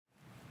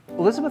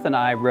Elizabeth and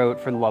I wrote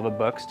For the Love of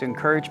Books to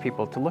encourage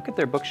people to look at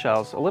their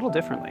bookshelves a little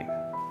differently.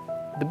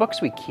 The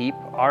books we keep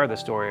are the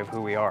story of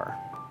who we are.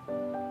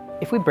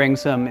 If we bring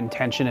some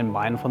intention and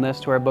mindfulness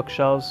to our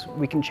bookshelves,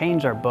 we can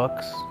change our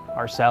books,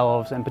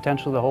 ourselves, and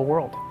potentially the whole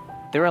world.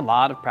 There are a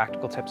lot of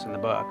practical tips in the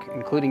book,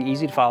 including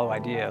easy-to-follow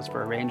ideas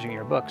for arranging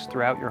your books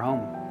throughout your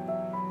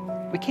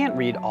home. We can't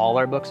read all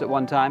our books at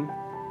one time.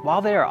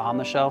 While they are on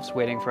the shelves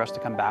waiting for us to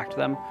come back to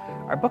them,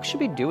 our books should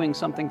be doing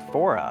something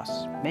for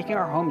us, making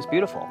our homes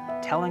beautiful,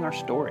 telling our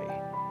story.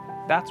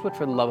 That's what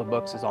For the Love of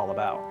Books is all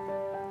about.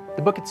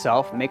 The book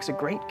itself makes a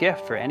great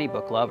gift for any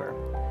book lover.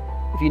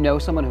 If you know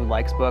someone who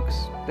likes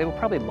books, they will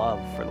probably love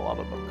For the Love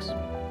of Books.